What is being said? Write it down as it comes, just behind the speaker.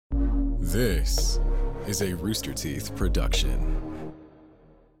This is a Rooster Teeth production.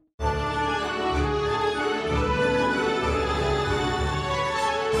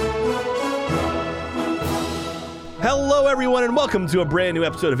 Hello, everyone, and welcome to a brand new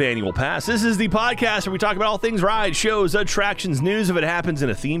episode of Annual Pass. This is the podcast where we talk about all things rides, shows, attractions, news. If it happens in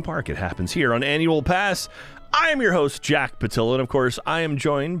a theme park, it happens here on Annual Pass. I am your host, Jack Patillo, and of course, I am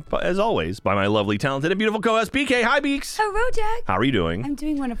joined, as always, by my lovely, talented, and beautiful co-host, BK. Hi, Beeks. Hello, Jack. How are you doing? I'm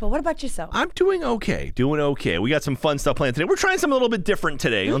doing wonderful. What about yourself? I'm doing okay. We got some fun stuff planned today. We're trying something a little bit different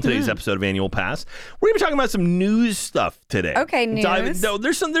today on today's episode of Annual Pass. We're going to be talking about some news stuff today. Okay, news.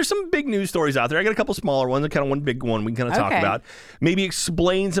 There's some big news stories out there. I got a couple smaller ones and kind of one big one we can kind of talk about. Maybe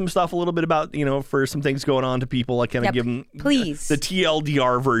explain some stuff a little bit about, for some things going on to people. I kind of give them the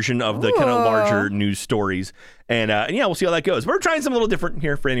TLDR version of the kind of larger news stories. And yeah, we'll see how that goes. We're trying something a little different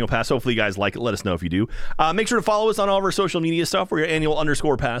here for Annual Pass. Hopefully you guys like it. Let us know if you do. Make sure to follow us on all of our social media stuff. We're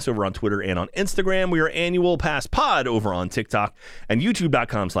annual_pass over on Twitter and on Instagram. We are Annual Pass Pod over on TikTok and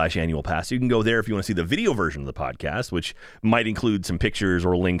youtube.com/Annual Pass. You can go there if you want to see the video version of the podcast, which might include some pictures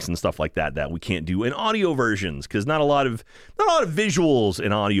or links and stuff like that we can't do in audio versions because not a lot of visuals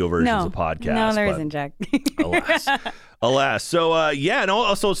in audio versions of podcasts. No, there isn't, Jack. Alas. So, and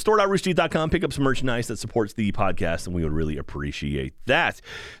also store.roosterteeth.com. Pick up some merchandise that supports the podcast, and we would really appreciate that.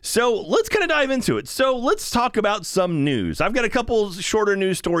 So, let's kind of dive into it. So, let's talk about some news. I've got a couple shorter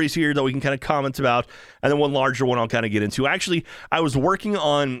news stories here that we can kind of comment about, and then one larger one I'll kind of get into. Actually, I was working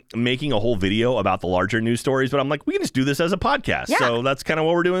on making a whole video about the larger news stories, but I'm like, we can just do this as a podcast. Yeah. So, that's kind of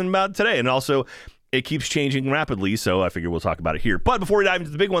what we're doing about today. And also, it keeps changing rapidly, so I figure we'll talk about it here. But before we dive into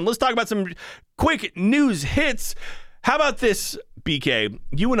the big one, let's talk about some quick news hits. How about this, BK?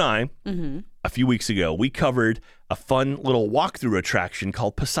 You and I, a few weeks ago, we covered a fun little walkthrough attraction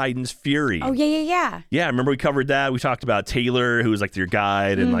called Poseidon's Fury. Oh, yeah. Yeah, remember we covered that? We talked about Taylor, who was like your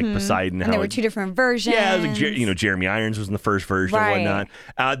guide, and like Poseidon. And there were two different versions. Yeah, it was like, Jeremy Irons was in the first version and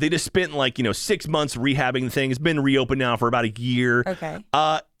whatnot. They just spent 6 months rehabbing the thing. It's been reopened now for about a year. Okay.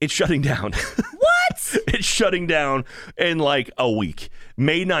 It's shutting down. What? It's shutting down in a week.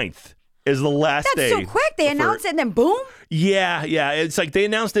 May 9th. Is the last day. That's so quick. They announced it and then boom? Yeah. It's like they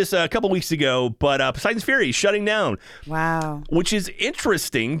announced this a couple weeks ago, but Poseidon's Fury is shutting down. Wow. Which is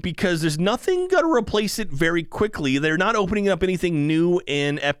interesting because there's nothing going to replace it very quickly. They're not opening up anything new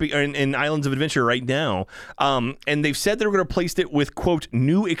in Islands of Adventure right now. And they've said they're going to replace it with, quote,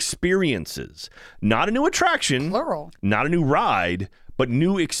 new experiences. Not a new attraction. Plural. Not a new ride, but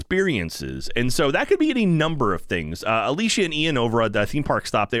new experiences. And so that could be any number of things. Alicia and Ian over at the theme park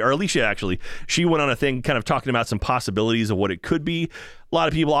stop there, or Alicia actually, she went on a thing kind of talking about some possibilities of what it could be. A lot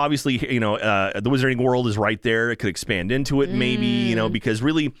of people, obviously, the Wizarding World is right there. It could expand into it maybe, because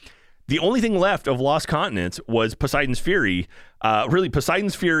really the only thing left of Lost Continents was Poseidon's Fury. Really,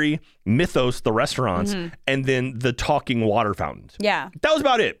 Poseidon's Fury, Mythos, the restaurants, and then the talking water fountains. Yeah. That was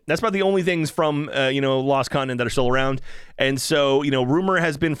about it. That's about the only things from, Lost Continent that are still around. And so, rumor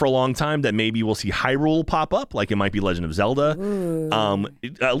has been for a long time that maybe we'll see Hyrule pop up, like it might be Legend of Zelda.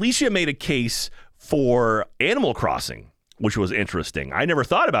 Alicia made a case for Animal Crossing, which was interesting. I never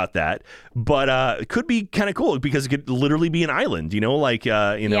thought about that, but it could be kind of cool because it could literally be an island, in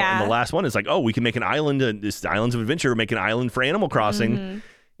the last one, it's like, oh, we can make an island, this Islands of Adventure, make an island for Animal Crossing.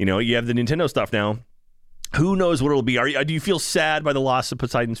 You have the Nintendo stuff now. Who knows what it'll be? Do you feel sad by the loss of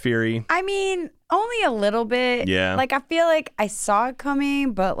Poseidon's Fury? I mean, only a little bit. Yeah. I feel like I saw it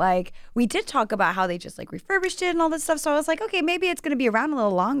coming, but we did talk about how they just refurbished it and all this stuff. So I was like, okay, maybe it's going to be around a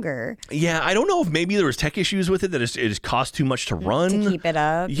little longer. Yeah, I don't know if maybe there was tech issues with it that it just cost too much to run. To keep it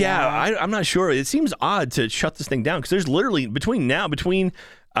up. Yeah. I'm not sure. It seems odd to shut this thing down because there's literally between the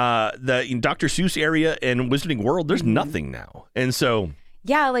Dr. Seuss area and Wizarding World, there's nothing now. And so...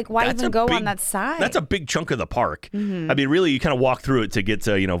 Yeah, why even go on that side? That's a big chunk of the park. I mean, really, you kind of walk through it to get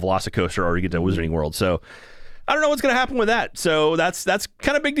to, Velocicoaster or to get to Wizarding World. So I don't know what's going to happen with that. So that's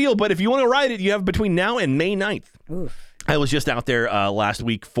kind of a big deal. But if you want to ride it, you have between now and May 9th. Oof. I was just out there last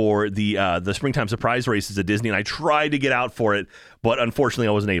week for the springtime surprise races at Disney, and I tried to get out for it, but unfortunately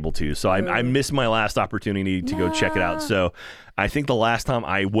I wasn't able to. So I missed my last opportunity to go check it out. So I think the last time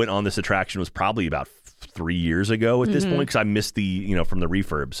I went on this attraction was probably about 3 years ago at this point because I missed the from the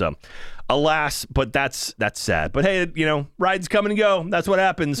refurb. So alas, but that's sad. But hey, rides come and go. That's what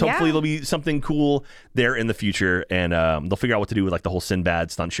happens. Hopefully there'll be something cool there in the future, and they'll figure out what to do with the whole Sinbad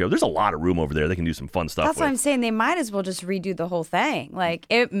stunt show. There's a lot of room over there. They can do some fun stuff. That's what I'm saying. They might as well just redo the whole thing.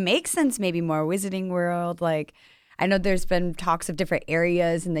 It makes sense. Maybe more Wizarding World. I know there's been talks of different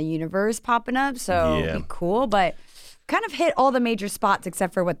areas in the universe popping up, so it'd be cool. But kind of hit all the major spots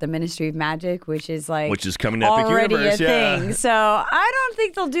except for the Ministry of Magic, which is coming to Epic already Universe, a thing. So I don't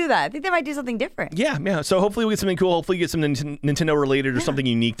think they'll do that. I think they might do something different. Yeah. So hopefully we get something cool. Hopefully we get some Nintendo related or something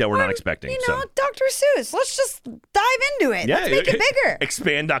unique that we're not expecting. Dr. Seuss. Let's just dive into it. Let's make it bigger.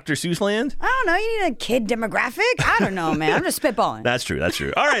 Expand Dr. Seuss land. I don't know. You need a kid demographic. I don't know, man. I'm just spitballing. That's true.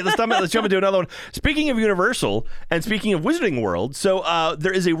 All right, let's jump into another one. Speaking of Universal and speaking of Wizarding World, so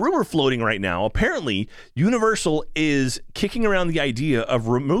there is a rumor floating right now. Apparently, Universal is kicking around the idea of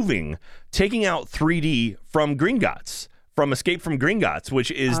taking out 3D from Gringotts. From Escape from Gringotts,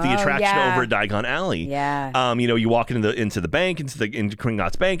 which is the attraction over at Diagon Alley. Yeah. You walk into the bank, into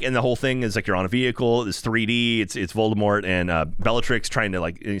Gringotts Bank, and the whole thing is like you're on a vehicle. It's 3D. It's Voldemort and Bellatrix trying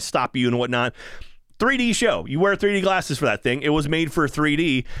to stop you and whatnot. 3D show. You wear 3D glasses for that thing. It was made for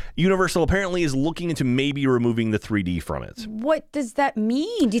 3D. Universal apparently is looking into maybe removing the 3D from it. What does that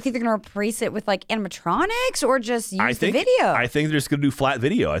mean? Do you think they're going to replace it with animatronics or just use the video? I think they're just going to do flat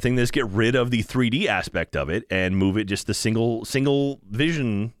video. I think they just get rid of the 3D aspect of it and move it just to single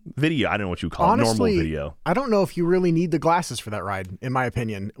vision video. I don't know what you call it. Normal video. I don't know if you really need the glasses for that ride, in my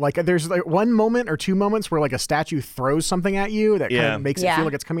opinion. There's one moment or two moments where a statue throws something at you that kind of makes it feel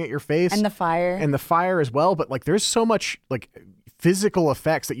like it's coming at your face. And the fire. And the fire as well, but there's so much physical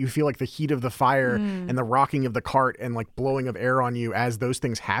effects that you feel the heat of the fire and the rocking of the cart and blowing of air on you as those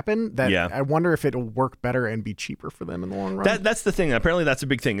things happen that I wonder if it'll work better and be cheaper for them in the long run. That's the thing. Apparently that's a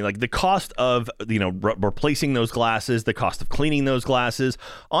big thing. The cost of replacing those glasses, the cost of cleaning those glasses.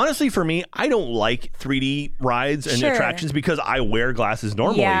 Honestly, for me, I don't like 3D rides and attractions because I wear glasses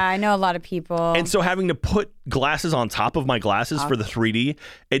normally. Yeah, I know a lot of people. And so having to put glasses on top of my glasses for the 3D,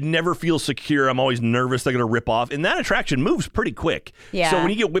 it never feels secure. I'm always nervous they're going to rip off. And that attraction moves pretty quick. Yeah. So when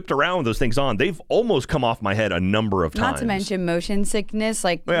you get whipped around with those things on, they've almost come off my head a number of times. Not to mention motion sickness,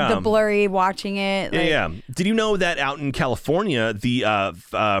 the blurry watching it. Yeah. Did you know that out in California, the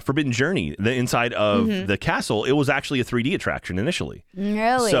Forbidden Journey, the inside of the castle, it was actually a 3D attraction initially.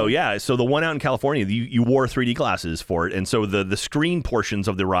 Really? So the one out in California, you wore 3D glasses for it. And so the screen portions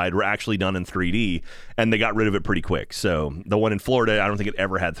of the ride were actually done in 3D, and they got rid of it pretty quick. So the one in Florida, I don't think it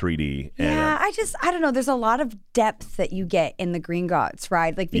ever had 3D. Yeah, I don't know. There's a lot of depth that you get in the Gringotts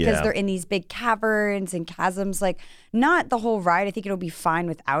ride, because they're in these big caverns and chasms. Not the whole ride. I think it'll be fine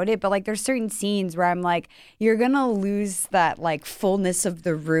without it, but there's certain scenes where I'm you're gonna lose that fullness of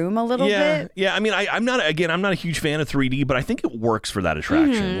the room a little bit. Yeah. I mean, I'm not a huge fan of 3D, but I think it works for that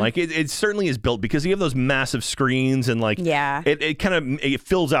attraction. It certainly is built because you have those massive screens and it kind of it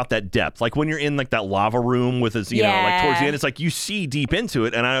fills out that depth. When you're in that lava room with this, towards the end, it's you see deep into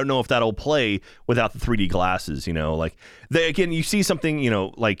it, and I don't know if that'll play without the 3D glasses. Again, you see something,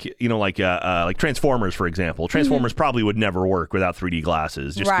 like Transformers, for example. Transformers probably would never work without 3D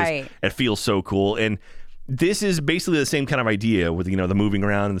glasses, just because it feels so cool. And this is basically the same kind of idea with the moving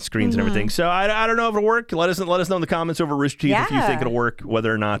around and the screens and everything. So I don't know if it'll work. Let us know in the comments over Rooster Teeth if you think it'll work,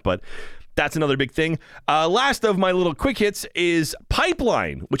 whether or not. But that's another big thing. Last of my little quick hits is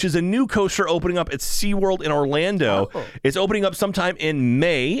Pipeline, which is a new coaster opening up at SeaWorld in Orlando. It's opening up sometime in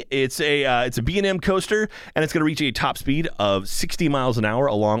May. It's a B&M coaster, and it's going to reach a top speed of 60 miles an hour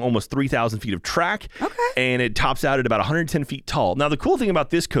along almost 3,000 feet of track. Okay. And it tops out at about 110 feet tall. Now, the cool thing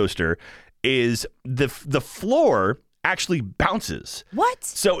about this coaster is the floor actually bounces. What?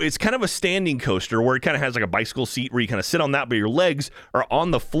 So it's kind of a standing coaster where it kind of has a bicycle seat where you kind of sit on that, but your legs are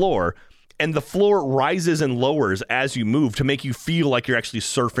on the floor. And the floor rises and lowers as you move to make you feel like you're actually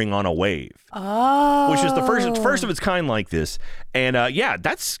surfing on a wave. Oh. Which is the first of its kind like this. And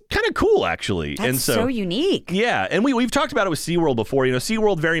that's kind of cool, actually. That's so unique. Yeah, and we've talked about it with SeaWorld before.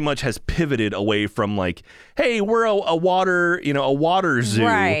 SeaWorld very much has pivoted away from hey, we're a water zoo,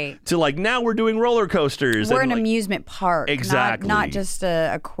 right, to now we're doing roller coasters. We're an amusement park. Exactly. Not just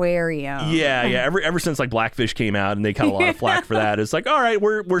an aquarium. Yeah. Ever since Blackfish came out and they got a lot of flack for that, it's all right,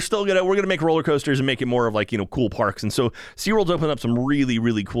 we're still gonna make roller coasters and make it more of cool parks. And so SeaWorld's opened up some really,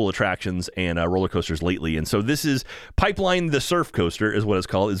 really cool attractions and roller coasters lately. And so this is Pipeline the Surf Coaster is what it's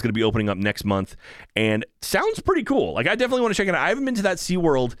called. It's going to be opening up next month and sounds pretty cool. I definitely want to check it out. I haven't been to that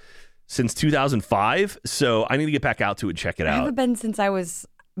SeaWorld since 2005, so I need to get back out to it and check it out. I haven't been since I was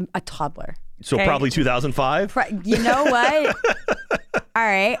a toddler. So probably 2005? You know what? All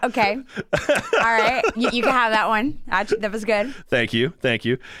right. Okay. All right. You can have that one. That was good. Thank you.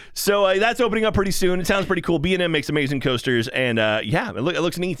 So that's opening up pretty soon. It sounds pretty cool. B&M makes amazing coasters, and it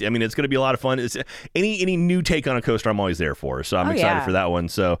looks neat. I mean, it's going to be a lot of fun. It's any new take on a coaster, I'm always there for. So I'm excited for that one.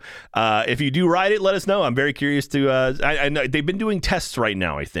 So if you do ride it, let us know. I'm very curious to. I know they've been doing tests right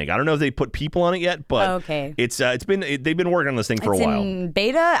now. I think I don't know if they put people on it yet, but they've been working on this thing for a while. In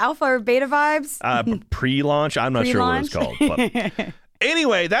beta, alpha, or beta vibe. vibes? Pre-launch. I'm not sure what it's called. But.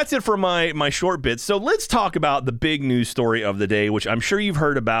 Anyway, that's it for my short bits. So let's talk about the big news story of the day, which I'm sure you've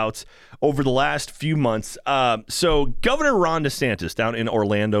heard about over the last few months. So Governor Ron DeSantis down in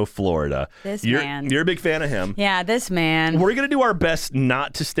Orlando, Florida. You're a big fan of him. Yeah, this man. We're going to do our best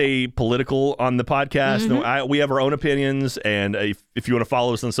not to stay political on the podcast. Mm-hmm. We have our own opinions, and if you want to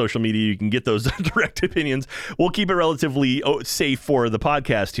follow us on social media, you can get those direct opinions. We'll keep it relatively safe for the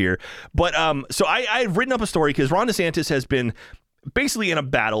podcast here. But so I've written up a story because Ron DeSantis has been basically in a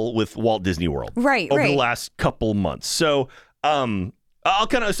battle with Walt Disney World over the last couple months. So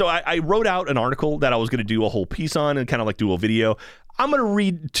I wrote out an article that I was going to do a whole piece on and kind of like do a video. I'm going to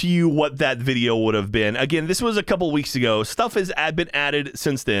read to you what that video would have been. Again, this was a couple weeks ago. Stuff has been added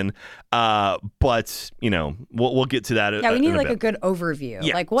since then, but we'll get to that. Yeah, we need like a good overview.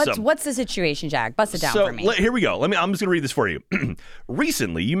 Yeah, like what's the situation, Jack? Bust it down for me. Here we go. I'm just going to read this for you.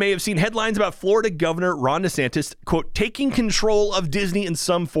 Recently, you may have seen headlines about Florida Governor Ron DeSantis, quote, taking control of Disney in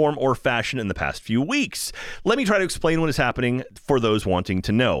some form or fashion in the past few weeks. Let me try to explain what is happening for those wanting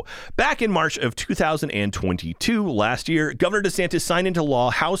to know. Back in March of 2022, last year, Governor DeSantis signed into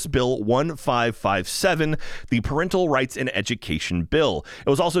law House Bill 1557, the Parental Rights in Education Bill. It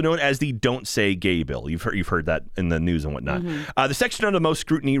was also known as the Don't Say Gay Bill. You've heard that in the news and whatnot. Mm-hmm. The section under most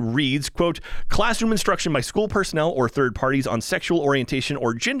scrutiny reads, quote, classroom instruction by school personnel or third parties on sexual orientation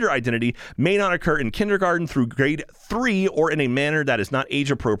or gender identity may not occur in kindergarten through grade 3 or in a manner that is not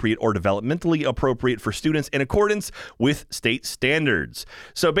age appropriate or developmentally appropriate for students in accordance with state standards.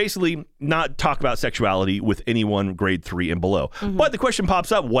 So basically, not talk about sexuality with anyone grade 3 and below. Mm-hmm. But the question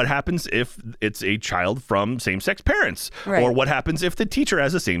pops up, what happens if it's a child from same-sex parents? Right. Or what happens if the teacher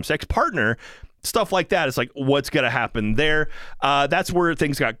has a same-sex partner? Stuff like that. It's like, what's going to happen there? That's where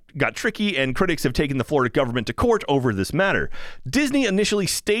things got tricky, and critics have taken the Florida government to court over this matter. Disney initially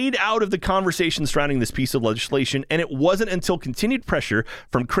stayed out of the conversation surrounding this piece of legislation, and it wasn't until continued pressure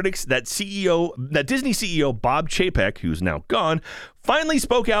from critics that Disney CEO Bob Chapek, who's now gone, finally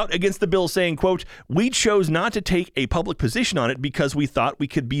spoke out against the bill, saying, quote, we chose not to take a public position on it because we thought we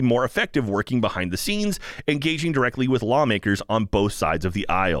could be more effective working behind the scenes, engaging directly with lawmakers on both sides of the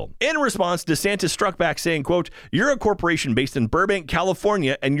aisle. In response, DeSantis struck back saying, quote, you're a corporation based in Burbank,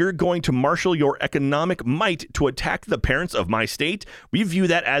 California, and you're going to marshal your economic might to attack the parents of my state. We view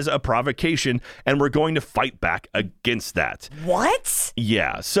that as a provocation, and we're going to fight back against that. What?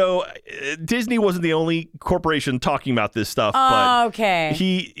 Yeah. So Disney wasn't the only corporation talking about this stuff, but okay.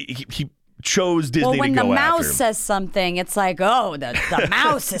 He chose Disney to go after him. Well, when the mouse says something, it's like, oh, the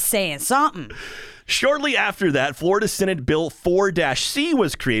mouse is saying something. Shortly after that, Florida Senate Bill 4-C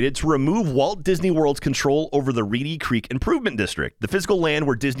was created to remove Walt Disney World's control over the Reedy Creek Improvement District, the physical land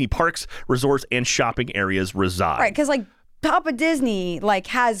where Disney parks, resorts, and shopping areas reside. Right, because Papa Disney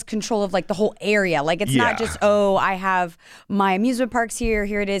has control of the whole area. It's not just, oh, I have my amusement parks here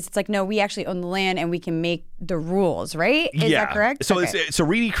it is. It's like, no, we actually own the land and we can make the rules, right? Is that correct? So it's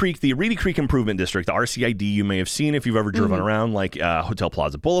Reedy Creek, the Reedy Creek Improvement District, the RCID you may have seen if you've ever driven around Hotel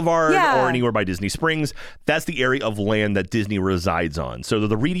Plaza Boulevard or anywhere by Disney Springs. That's the area of land that Disney resides on. So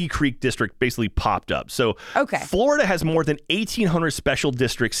the Reedy Creek District basically popped up. So Florida has more than 1,800 special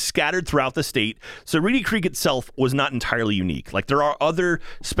districts scattered throughout the state. So Reedy Creek itself was not entirely unique. There are other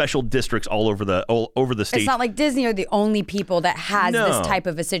special districts all over the state. It's not like Disney are the only people that has this type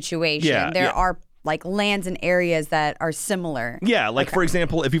of a situation. There are lands and areas that are similar. Yeah, for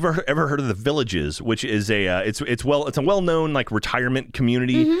example, if you've ever heard of the Villages, which is it's a well-known retirement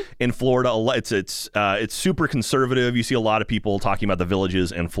community in Florida. It's super conservative. You see a lot of people talking about the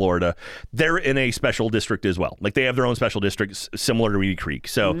Villages in Florida. They're in a special district as well. They have their own special districts similar to Reedy Creek.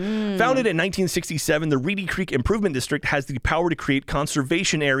 So, founded in 1967, the Reedy Creek Improvement District has the power to create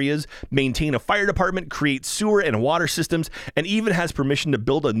conservation areas, maintain a fire department, create sewer and water systems, and even has permission to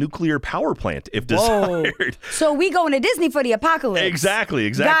build a nuclear power plant if desired. So we going to Disney for the apocalypse. Exactly.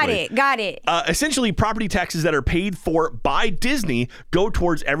 Got it. Essentially, property taxes that are paid for by Disney go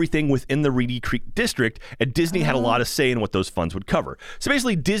towards everything within the Reedy Creek District, and Disney had a lot of say in what those funds would cover. So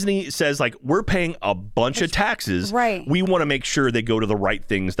basically, Disney says, we're paying a bunch of taxes. Right. We want to make sure they go to the right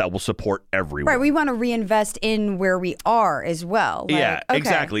things that will support everyone. Right. We want to reinvest in where we are as well.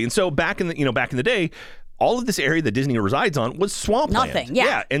 Exactly. And so back in the day, all of this area that Disney resides on was swampland. Nothing,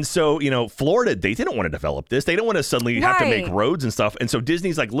 yeah. And so, Florida, they didn't want to develop this. They don't want to suddenly have to make roads and stuff. And so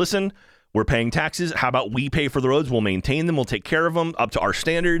Disney's like, listen, we're paying taxes. How about we pay for the roads? We'll maintain them. We'll take care of them up to our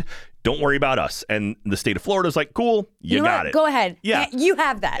standard. Don't worry about us. And the state of Florida is like, cool, you got it. Go ahead. Yeah. You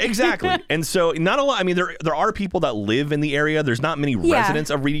have that. Exactly. And so not a lot. I mean, there are people that live in the area. There's not many residents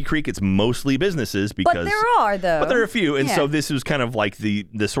of Reedy Creek. It's mostly businesses because. But there are, though. But there are a few. And so this was kind of like the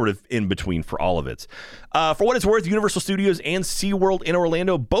sort of in between for all of it. For what it's worth, Universal Studios and SeaWorld in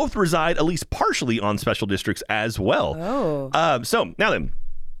Orlando both reside at least partially on special districts as well. Oh. So now then.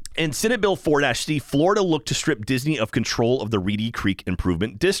 In Senate Bill 4-C, Florida looked to strip Disney of control of the Reedy Creek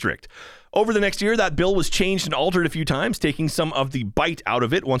Improvement District. Over the next year, that bill was changed and altered a few times, taking some of the bite out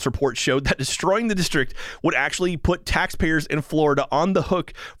of it once reports showed that destroying the district would actually put taxpayers in Florida on the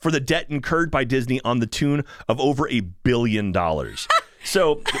hook for the debt incurred by Disney on the tune of over $1 billion.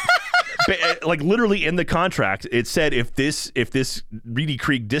 So... like literally in the contract, it said if this Reedy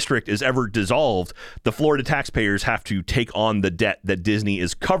Creek district is ever dissolved, the Florida taxpayers have to take on the debt that Disney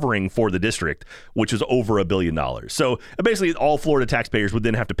is covering for the district, which is over $1 billion. So basically, all Florida taxpayers would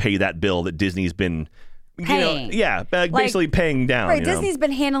then have to pay that bill that Disney's been. Paying. Basically paying down. Right, Disney's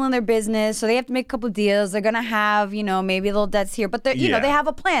been handling their business, so they have to make a couple deals. They're going to have, maybe little debts here, but they have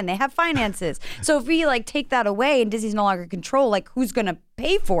a plan. They have finances. So if we take that away and Disney's no longer in control, who's going to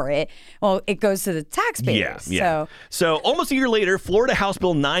pay for it? Well, it goes to the taxpayers. Yeah. So almost a year later, Florida House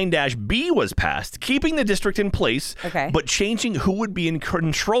Bill 9-B was passed, keeping the district in place, but changing who would be in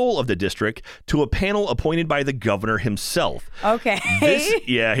control of the district to a panel appointed by the governor himself. Okay.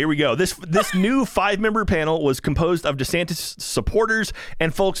 Here we go. This new 5-member panel was composed of DeSantis supporters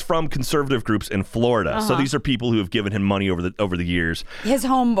and folks from conservative groups in Florida. So these are people who have given him money over the years. His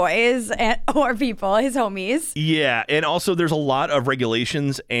homeboys or people, his homies. Yeah, and also there's a lot of regulations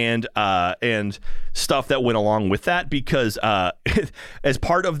and stuff that went along with that because as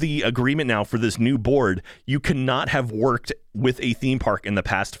part of the agreement now for this new board, you cannot have worked with a theme park in the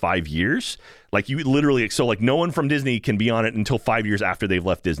past 5 years. You literally, no one from Disney can be on it until 5 years after they've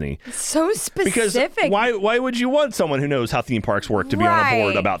left Disney. So specific. Because why would you want someone who knows how theme parks work to be on a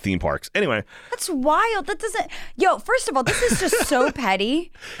board about theme parks? Anyway. That's wild. That doesn't... First of all, this is just so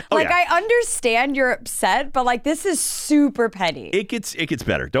petty. I understand you're upset, but this is super petty. It gets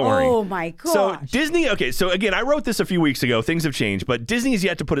better. Don't worry. Oh my gosh. So Disney, so again, I wrote this a few weeks ago. Things have changed, but Disney is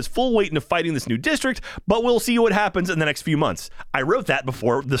yet to put its full weight into fighting this new district, but we'll see what happens in the next few months. I wrote that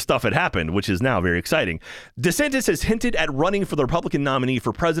before the stuff had happened, which is now very exciting. DeSantis has hinted at running for the Republican nominee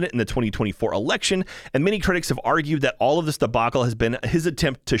for president in the 2024 election, and many critics have argued that all of this debacle has been his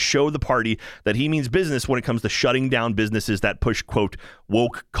attempt to show the party that he means business when it comes to shutting down businesses that push, quote,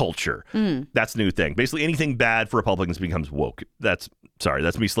 woke culture. That's the new thing. Basically, anything bad for Republicans becomes woke. That's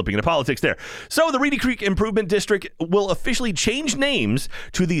me slipping into politics there. So the Reedy Creek Improvement District will officially change names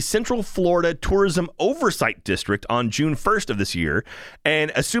to the Central Florida Tourism Oversight District on June 1st of this year,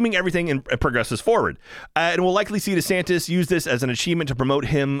 and assuming everything progresses forward. And we'll likely see DeSantis use this as an achievement to promote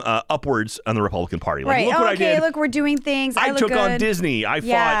him upwards on the Republican Party. Right. Look what I did. Look, we're doing things. I took good. on Disney. I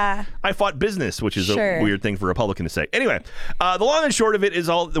fought business, which is a weird thing for a Republican to say. Anyway, the long and short of it is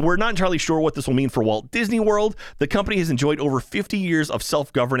we're not entirely sure what this will mean for Walt Disney World. The company has enjoyed over 50 years of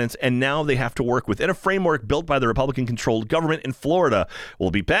self-governance, and now they have to work within a framework built by the Republican-controlled government in Florida. Will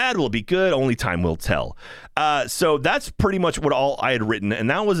it be bad? Will it be good? Only time will tell. So that's pretty much what all I had written, and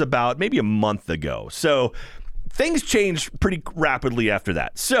that was about maybe a month ago. So things changed pretty rapidly after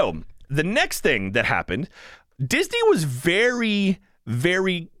that. So the next thing that happened, Disney was very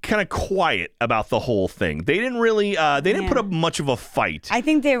kind of quiet about the whole thing. They didn't really they didn't put up much of a fight. I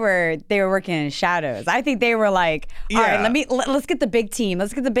think they were working in shadows. I think they were like, all right, let's get the big team.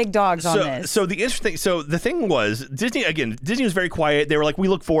 Let's get the big dogs on this. So the thing was, Disney was very quiet. They were like, we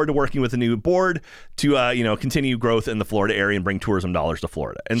look forward to working with a new board to continue growth in the Florida area and bring tourism dollars to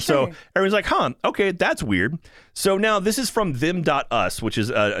Florida. And so everyone's like, okay, that's weird. So now this is from them.us, which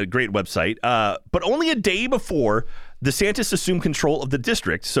is a great website. But only a day before DeSantis assumed control of the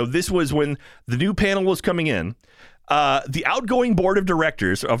district. So this was when the new panel was coming in. The outgoing board of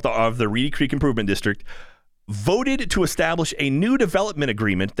directors of the Reedy Creek Improvement District voted to establish a new development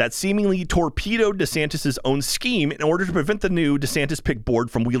agreement that seemingly torpedoed DeSantis' own scheme in order to prevent the new DeSantis-picked board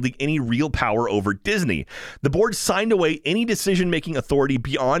from wielding any real power over Disney. The board signed away any decision-making authority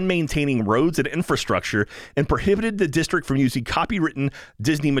beyond maintaining roads and infrastructure and prohibited the district from using copywritten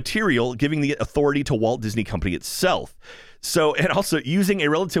Disney material, giving the authority to Walt Disney Company itself. So, and also using a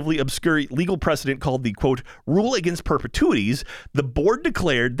relatively obscure legal precedent called the, quote, rule against perpetuities, the board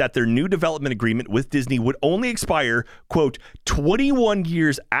declared that their new development agreement with Disney would only expire, quote, 21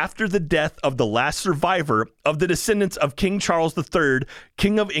 years after the death of the last survivor of the descendants of King Charles III,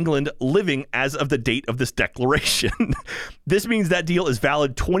 King of England, living as of the date of this declaration. This means that deal is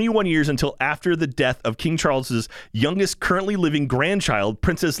valid 21 years until after the death of King Charles's youngest currently living grandchild,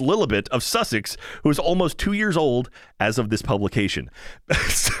 Princess Lilibet of Sussex, who is almost 2 years old as of this publication.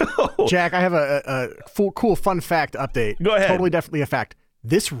 So, Jack, I have a cool fun fact update. Go ahead. Totally, definitely a fact.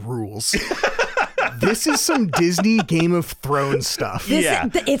 This rules. This is some Disney Game of Thrones stuff.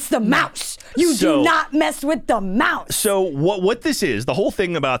 It's the mouse. You do not mess with the mouse. So what this is, the whole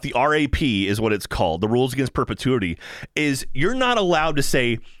thing about the RAP is what it's called, the rules against perpetuity, is you're not allowed to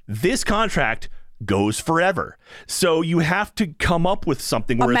say this contract goes forever. So you have to come up with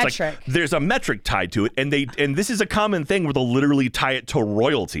something where it's like there's a metric tied to it, and this is a common thing where they'll literally tie it to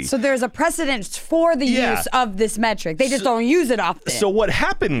royalty. So there's a precedent for the use of this metric. They just don't use it often. So what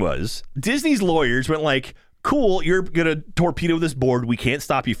happened was Disney's lawyers went like, cool, you're going to torpedo this board. We can't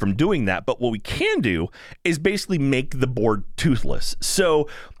stop you from doing that. But what we can do is basically make the board toothless. So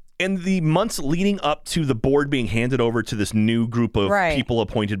in the months leading up to the board being handed over to this new group of people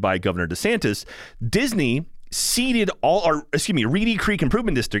appointed by Governor DeSantis, Disney Reedy Creek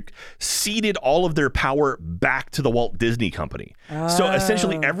Improvement District ceded all of their power back to the Walt Disney Company. So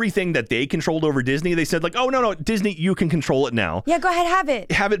essentially everything that they controlled over Disney, they said like, oh, no, Disney, you can control it now. Yeah, go ahead, have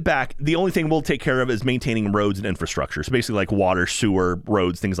it. Have it back. The only thing we'll take care of is maintaining roads and infrastructure. So basically like water, sewer,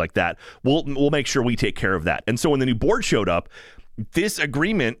 roads, things like that. We'll make sure we take care of that. And so when the new board showed up, this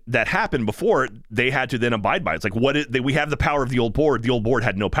agreement that happened before, they had to then abide by. It's like, we have the power of the old board. The old board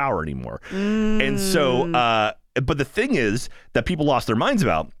had no power anymore. And so, but the thing is that people lost their minds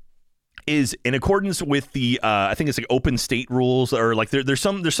about is in accordance with the, I think it's like open state rules, or like there's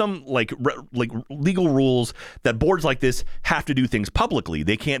some like legal rules that boards like this have to do things publicly.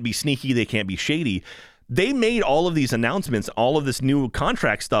 They can't be sneaky. They can't be shady. They made all of these announcements, all of this new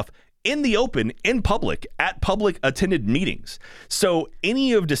contract stuff in the open, in public, at public attended meetings. So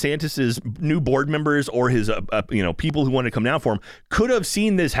any of DeSantis's new board members or his people who wanted to come down for him could have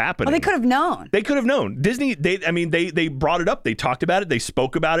seen this happening. Well, they could have known. They could have known. Disney, they brought it up. They talked about it. They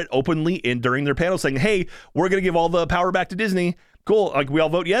spoke about it openly during their panel, saying, hey, we're going to give all the power back to Disney. Cool. Like, we all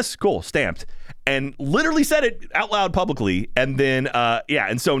vote yes? Cool. Stamped. And literally said it out loud publicly. And then,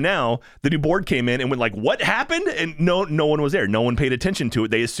 and so now the new board came in and went like, what happened? And no one was there. No one paid attention to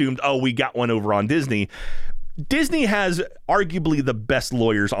it. They assumed, oh, we got one over on Disney. Disney has arguably the best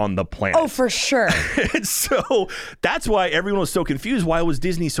lawyers on the planet. Oh, for sure. So that's why everyone was so confused. Why was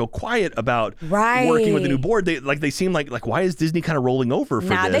Disney so quiet about working with the new board? They seem like why is Disney kind of rolling over for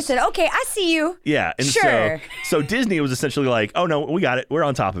this? They said, okay, I see you. Yeah. And so Disney was essentially like, oh, no, we got it. We're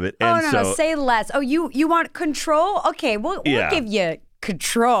on top of it. And no, say less. Oh, you want control? Okay, we'll give you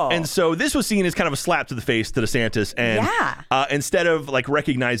control. And so this was seen as kind of a slap to the face to DeSantis. And instead of like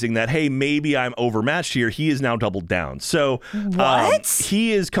recognizing that, hey, maybe I'm overmatched here, he is now doubled down. So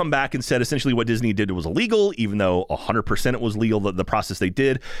he has come back and said essentially what Disney did was illegal, even though 100% it was legal, the process they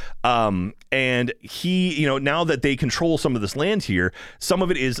did. And he, now that they control some of this land here, some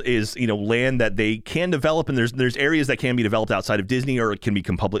of it is land that they can develop, and there's areas that can be developed outside of Disney, or it can be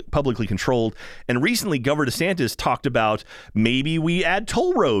publicly controlled. And recently, Governor DeSantis talked about maybe we add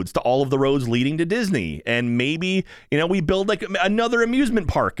toll roads to all of the roads leading to Disney, and maybe we build like another amusement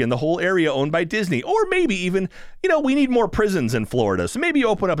park in the whole area owned by Disney, or maybe even we need more prisons in Florida, so maybe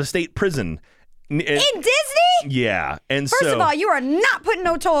open up a state prison in Disney. Yeah, and first of all, you are not putting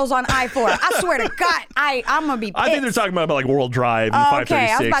no tolls on I-4. I swear to God, I'm gonna be pissed. I think they're talking about like World Drive and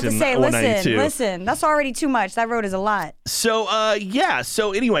 536 I was about to say, 192. listen, that's already too much. That road is a lot. So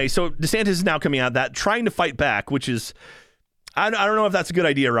so anyway, so DeSantis is now coming out of that, trying to fight back, which is, I don't know if that's a good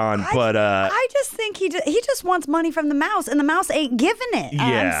idea, Ron, but I just think he just wants money from the mouse, and the mouse ain't giving it.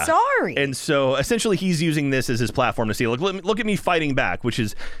 I'm sorry. And so essentially he's using this as his platform to say, look at me fighting back, which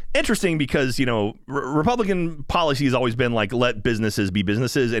is interesting because, Republican policy has always been like, let businesses be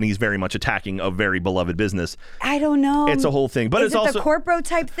businesses, and he's very much attacking a very beloved business. I don't know. It's a whole thing. But it's also the corporo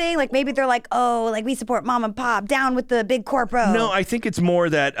type thing? Like maybe they're like, oh, like we support mom and pop, down with the big corporo. No, I think it's more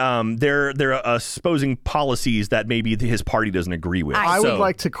that they're exposing policies that maybe his party doesn't agree with. I would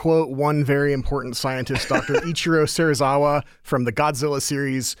like to quote one very important scientist, Dr. Ichiro Serizawa from the Godzilla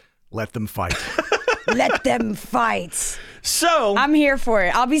series, let them fight. Let them fight. So I'm here for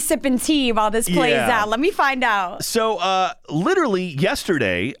it. I'll be sipping tea while this plays out. Let me find out. So literally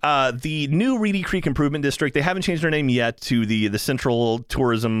yesterday, the new Reedy Creek Improvement District, they haven't changed their name yet to the Central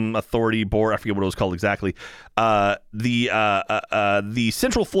Tourism Authority Board. I forget what it was called exactly. The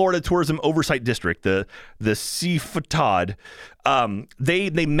Central Florida Tourism Oversight District, the CFTOD.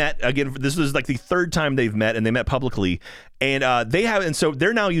 They met again. This is like the third time they've met, and they met publicly. And so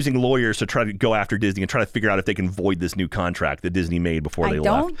they're now using lawyers to try to go after Disney and try to figure out if they can void this new contract that Disney made before they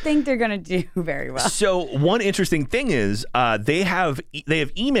left. I don't think they're going to do very well. So one interesting thing is they have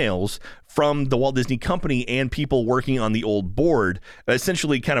emails from the Walt Disney Company and people working on the old board,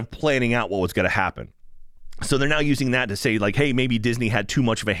 essentially kind of planning out what was going to happen. So they're now using that to say, like, hey, maybe Disney had too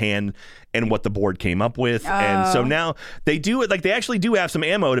much of a hand in what the board came up with. And so now they do it, like, they actually do have some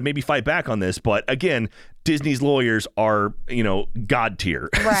ammo to maybe fight back on this. But again, Disney's lawyers are, God tier.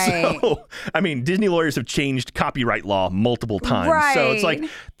 Right. So, I mean, Disney lawyers have changed copyright law multiple times. Right. So it's like,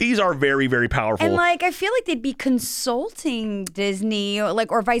 these are very, very powerful. And like, I feel like they'd be consulting Disney,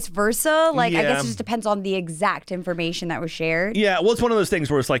 like, or vice versa. Like, I guess it just depends on the exact information that was shared. Yeah. Well, it's one of those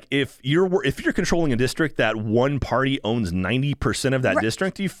things where it's like, if you're controlling a district that one party owns 90% of that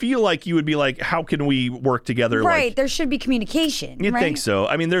district, you feel like you would be like, how can we work together? Right. Like, there should be communication. You'd think so.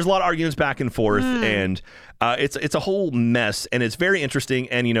 I mean, there's a lot of arguments back and forth, and it's a whole mess, and it's very interesting.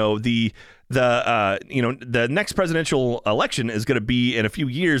 And the next presidential election is going to be in a few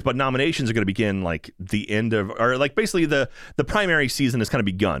years, but nominations are going to begin like the end of, or like basically the primary season has kind of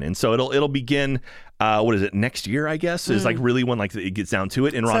begun, and so it'll begin. What is it, next year, I guess, is like really when like it gets down to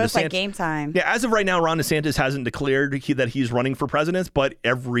it. And Ron DeSantis, it's like game time. Yeah, as of right now, Ron DeSantis hasn't declared that he's running for president, but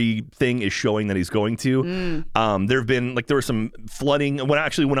everything is showing that he's going to. There was some flooding. When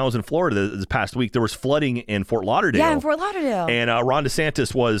I was in Florida this past week, there was flooding in Fort Lauderdale. Yeah, in Fort Lauderdale. And Ron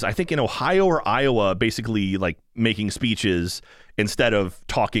DeSantis was, I think, in Ohio or Iowa, basically like making speeches instead of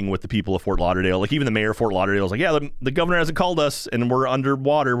talking with the people of Fort Lauderdale. Like even the mayor of Fort Lauderdale was like, yeah, the governor hasn't called us and we're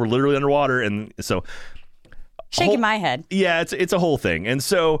underwater. We're literally underwater. And so shaking my head. Yeah, it's a whole thing. And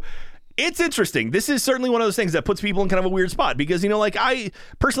so it's interesting. This is certainly one of those things that puts people in kind of a weird spot because, like I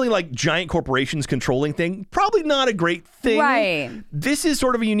personally like giant corporations controlling thing. Probably not a great thing. Right. This is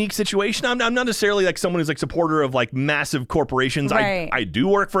sort of a unique situation. I'm not necessarily like someone who's like supporter of like massive corporations. Right. I do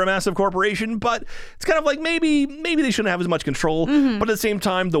work for a massive corporation, but it's kind of like maybe they shouldn't have as much control. Mm-hmm. But at the same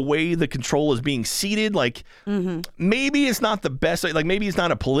time, the way the control is being seated, like maybe it's not the best. Like maybe it's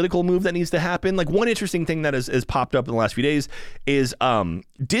not a political move that needs to happen. Like one interesting thing that has popped up in the last few days is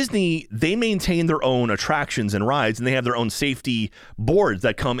Disney. They maintain their own attractions and rides, and they have their own safety boards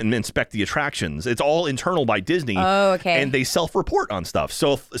that come and inspect the attractions. It's all internal by Disney. Oh, okay. And they self-report on stuff.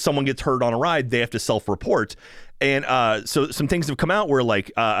 So if someone gets hurt on a ride, they have to self-report. And so some things have come out where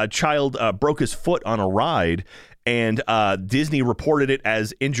like a child broke his foot on a ride, and Disney reported it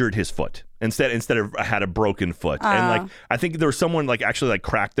as injured his foot instead of had a broken foot. And like I think there was someone like actually like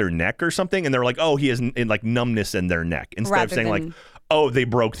cracked their neck or something, and they're like, oh, he has like numbness in their neck, instead of saying like, oh, they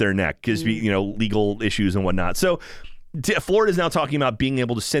broke their neck because legal issues and whatnot. So Florida is now talking about being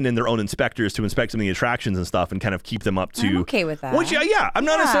able to send in their own inspectors to inspect some of the attractions and stuff and kind of keep them up to. I'm okay with that. Which,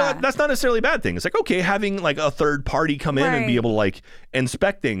 that's not necessarily a bad thing. It's like, okay, having like a third party come in and be able to like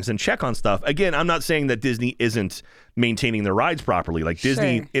inspect things and check on stuff. Again, I'm not saying that Disney isn't maintaining their rides properly. Like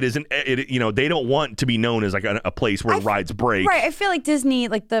Disney, it isn't, they don't want to be known as like a place where rides break. Right. I feel like Disney,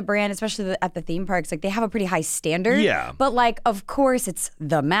 like the brand, especially at the theme parks, like they have a pretty high standard. Yeah. But like, of course, it's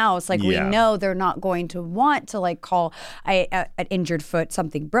the mouse. Like we know they're not going to want to like call an injured foot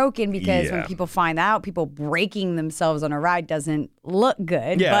something broken because when people find out, people breaking themselves on a ride doesn't look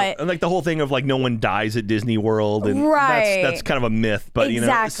good. Yeah. And like the whole thing of like no one dies at Disney World. And that's kind of a myth. But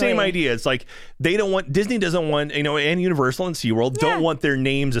same idea. It's like Disney doesn't want, and Universal and SeaWorld don't want their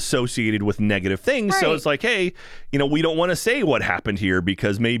names associated with negative things. Right. So it's like, hey, we don't want to say what happened here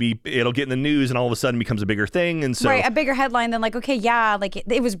because maybe it'll get in the news and all of a sudden becomes a bigger thing. And so a bigger headline than like, okay, like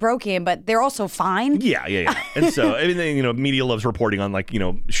it was broken, but they're also fine. Yeah. And so everything, media loves reporting on like,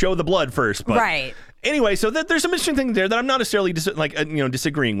 show the blood first. But anyway, so there's some interesting things there that I'm not necessarily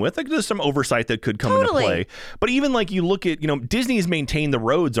disagreeing with. Like there's some oversight that could come into play. But even like you look at, Disney's maintained the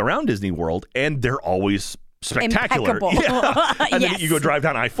roads around Disney World and they're always spectacular. Yeah. And then you go drive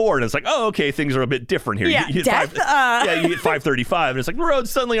down I-4 and it's like, oh, okay, things are a bit different here. Yeah, you hit 535 and it's like the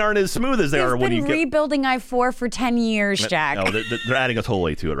roads suddenly aren't as smooth as they are when you get rebuilding I-4 for 10 years, Jack. No, they're adding a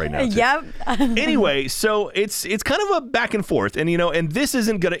tollway to it right now. Yep. Anyway, so it's kind of a back and forth, and and this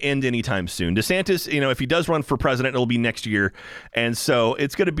isn't going to end anytime soon. DeSantis, if he does run for president, it'll be next year, and so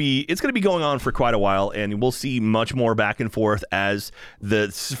it's going to be going on for quite a while, and we'll see much more back and forth as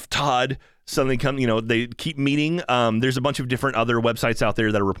the Todd suddenly come, they keep meeting. There's a bunch of different other websites out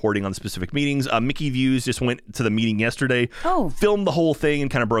there that are reporting on specific meetings. Mickey Views just went to the meeting yesterday, filmed the whole thing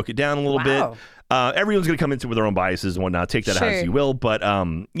and kind of broke it down a little bit. Everyone's going to come into it with their own biases and whatnot. Take that as you will. But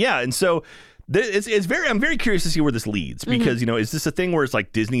and so I'm very curious to see where this leads, because is this a thing where it's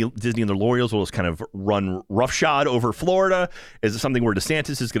like Disney and their lawyers will just kind of run roughshod over Florida? Is it something where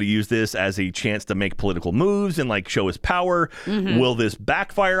DeSantis is going to use this as a chance to make political moves and like show his power? Will this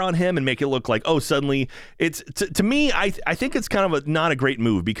backfire on him and make it look like, suddenly it's to me, I think it's kind of not a great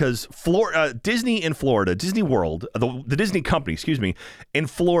move, because Disney in Florida, Disney World, the Disney company, in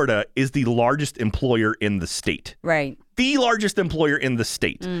Florida is the largest employer in the state. Right. The largest employer in the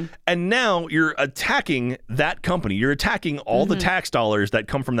state. And now you're attacking that company. You're attacking all the tax dollars that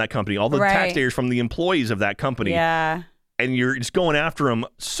come from that company, all the taxpayers from the employees of that company. Yeah. And you're just going after them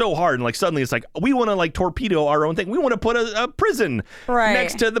so hard. And like suddenly it's like, we want to like torpedo our own thing. We want to put a prison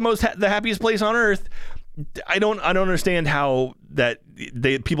next to the happiest place on earth. I don't understand how that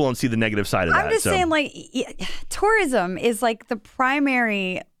people don't see the negative side of that. I'm just saying, like, tourism is like the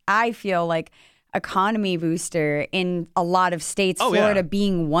primary, I feel like, economy booster in a lot of states, Florida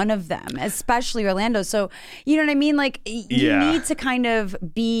being one of them, especially Orlando. So, you know what I mean? Like, you need to kind of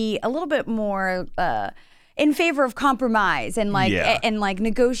be a little bit more in favor of compromise and like and like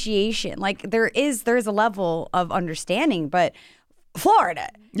negotiation. Like there is a level of understanding, but Florida.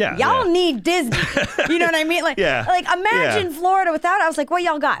 Y'all need Disney. You know what I mean? Like, like imagine Florida without it. I was like, what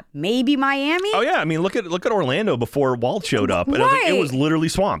y'all got? Maybe Miami? Oh yeah. I mean, look at Orlando before Walt showed up. And I was like, it was literally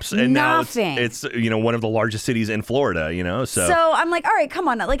swamps. And now it's one of the largest cities in Florida, So I'm like, all right, come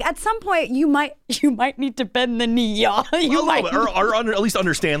on. Like at some point you might need to bend the knee, y'all. Or at least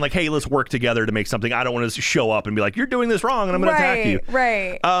understand, like, hey, let's work together to make something. I don't want to show up and be like, you're doing this wrong and I'm gonna attack you.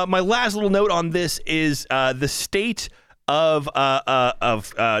 Right. My last little note on this is the state of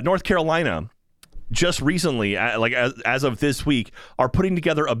North Carolina just recently, like as of this week, are putting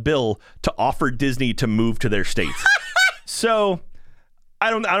together a bill to offer Disney to move to their states. So I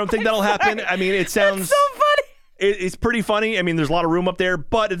don't think that'll happen. I mean, it sounds so funny. It's pretty funny. I mean, there's a lot of room up there,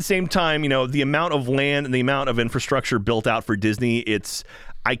 but at the same time, the amount of land and the amount of infrastructure built out for Disney,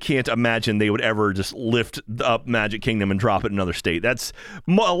 I can't imagine they would ever just lift up Magic Kingdom and drop it in another state. That's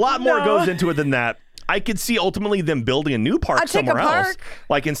a lot more goes into it than that. I could see ultimately them building a new park somewhere else.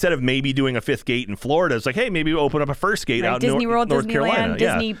 Like instead of maybe doing a fifth gate in Florida, it's like, hey, maybe we'll open up a first gate out Disney in World, North Disneyland, Carolina.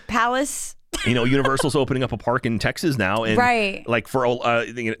 Disney Palace. Universal's opening up a park in Texas now, and like for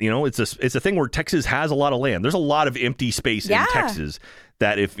it's a thing where Texas has a lot of land. There's a lot of empty space in Texas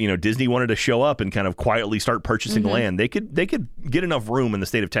that if Disney wanted to show up and kind of quietly start purchasing land, they could get enough room in the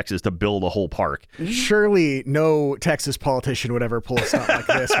state of Texas to build a whole park. Surely no Texas politician would ever pull a stunt like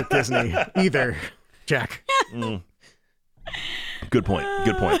this with Disney either, Jack. Good point.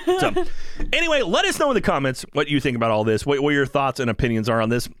 So anyway, let us know in the comments what you think about all this, what your thoughts and opinions are on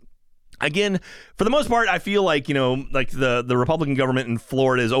this. Again, for the most part, I feel like, like the Republican government in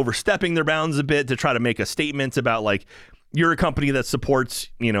Florida is overstepping their bounds a bit to try to make a statement about like, you're a company that supports,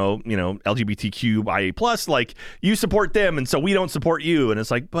 LGBTQIA+, like you support them. And so we don't support you. And it's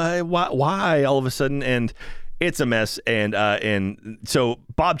like, but why all of a sudden? And it's a mess. And so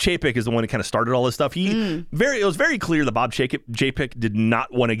Bob Chapek is the one who kind of started all this stuff. It was very clear that Bob Chapek did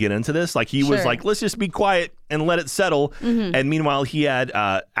not want to get into this. Like he was like, let's just be quiet and let it settle. And meanwhile, he had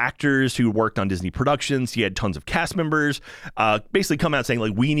actors who worked on Disney productions. He had tons of cast members basically come out saying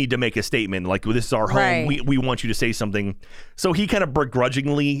like, we need to make a statement. Like, this is our home. Right. We want you to say something. So he kind of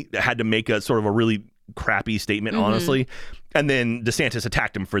begrudgingly had to make a sort of a really crappy statement, honestly. And then DeSantis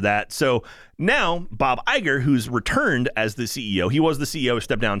attacked him for that. So now Bob Iger, who's returned as the CEO, he was the CEO,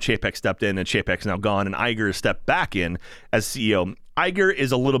 stepped down, Chapek stepped in, and Chapek's now gone, and Iger has stepped back in as CEO. Iger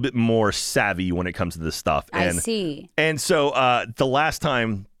is a little bit more savvy when it comes to this stuff. I see. And so the last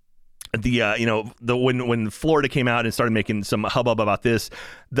time when Florida came out and started making some hubbub about this,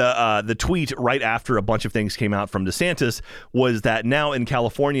 the tweet right after a bunch of things came out from DeSantis was that now in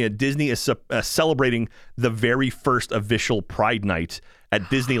California, Disney is celebrating the very first official Pride Night at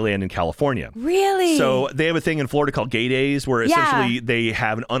Disneyland in California. Really? So they have a thing in Florida called Gay Days, where essentially they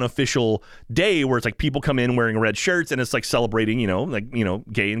have an unofficial day where it's like people come in wearing red shirts and it's like celebrating,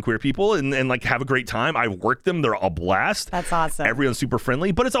 gay and queer people and like have a great time. I've worked them. They're a blast. That's awesome. Everyone's super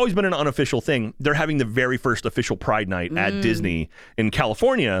friendly, but it's always been an unofficial thing. They're having the very first official Pride Night at Disney in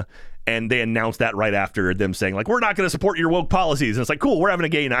California. And they announced that right after them saying, like, we're not going to support your woke policies. And it's like, cool, we're having a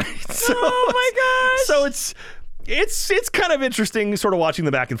gay night. So, oh my gosh. So it's kind of interesting sort of watching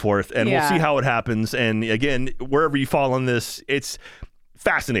the back and forth, and we'll see how it happens. And again, wherever you fall on this, it's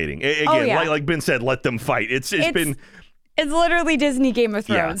fascinating. Again, like Ben said, let them fight. It's It's literally Disney Game of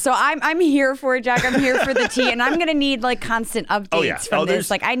Thrones. Yeah. So I'm here for it, Jack. I'm here for the tea, and I'm gonna need like constant updates from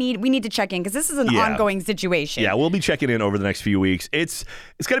this. Like we need to check in because this is an ongoing situation. Yeah, we'll be checking in over the next few weeks. It's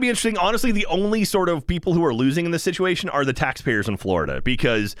gonna be interesting. Honestly, the only sort of people who are losing in this situation are the taxpayers in Florida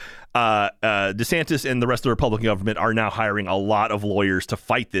because DeSantis and the rest of the Republican government are now hiring a lot of lawyers to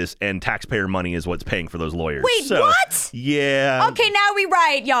fight this, and taxpayer money is what's paying for those lawyers. Wait, what? Yeah. Okay, now we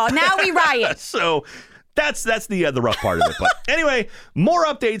riot, y'all. Now we riot. So that's the rough part of it. But anyway, more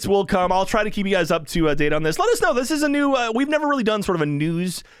updates will come. I'll try to keep you guys up to date on this. Let us know. This is a new. We've never really done sort of a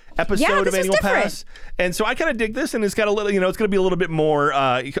news episode of Annual Pass, and so I kind of dig this, and it's got a little, it's going to be a little bit more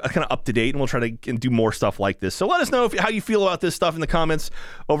kind of up to date, and we'll try to do more stuff like this. So let us know how you feel about this stuff in the comments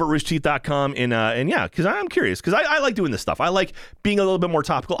over at roosterteeth.com, and yeah, because I'm curious, because I like doing this stuff. I like being a little bit more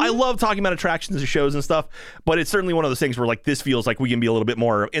topical. I love talking about attractions and shows and stuff, but it's certainly one of those things where like this feels like we can be a little bit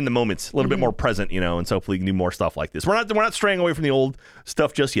more in the moments, a little bit more present, and so hopefully we can do more stuff like this. We're not straying away from the old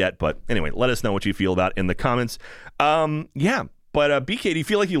stuff just yet, but anyway, let us know what you feel about in the comments. Yeah. But BK, do you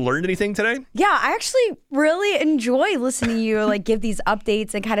feel like you learned anything today? Yeah, I actually really enjoy listening to you like give these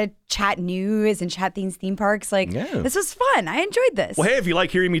updates and kind of chat news and chat theme parks. Like, this was fun. I enjoyed this. Well, hey, if you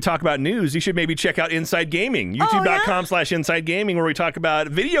like hearing me talk about news, you should maybe check out Inside Gaming, youtube.com/Inside Gaming, where we talk about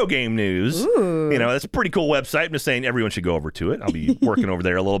video game news. Ooh. That's a pretty cool website. I'm just saying everyone should go over to it. I'll be working over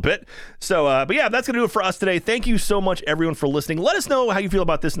there a little bit. So, but yeah, that's going to do it for us today. Thank you so much, everyone, for listening. Let us know how you feel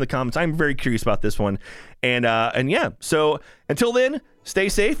about this in the comments. I'm very curious about this one. And yeah, so until then, stay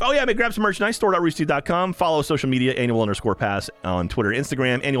safe. Oh, yeah, grab some merchandise, store.roosterteeth.com. Follow social media, annual_pass on Twitter,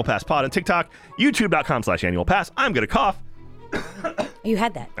 Instagram, Annual Pass Pod on TikTok, youtube.com/Annual Pass. I'm going to cough. You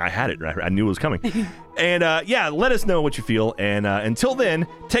had that. I had it. I knew it was coming. And yeah, let us know what you feel. And until then,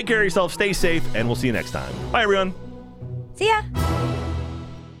 take care of yourself, stay safe, and we'll see you next time. Bye, everyone. See ya.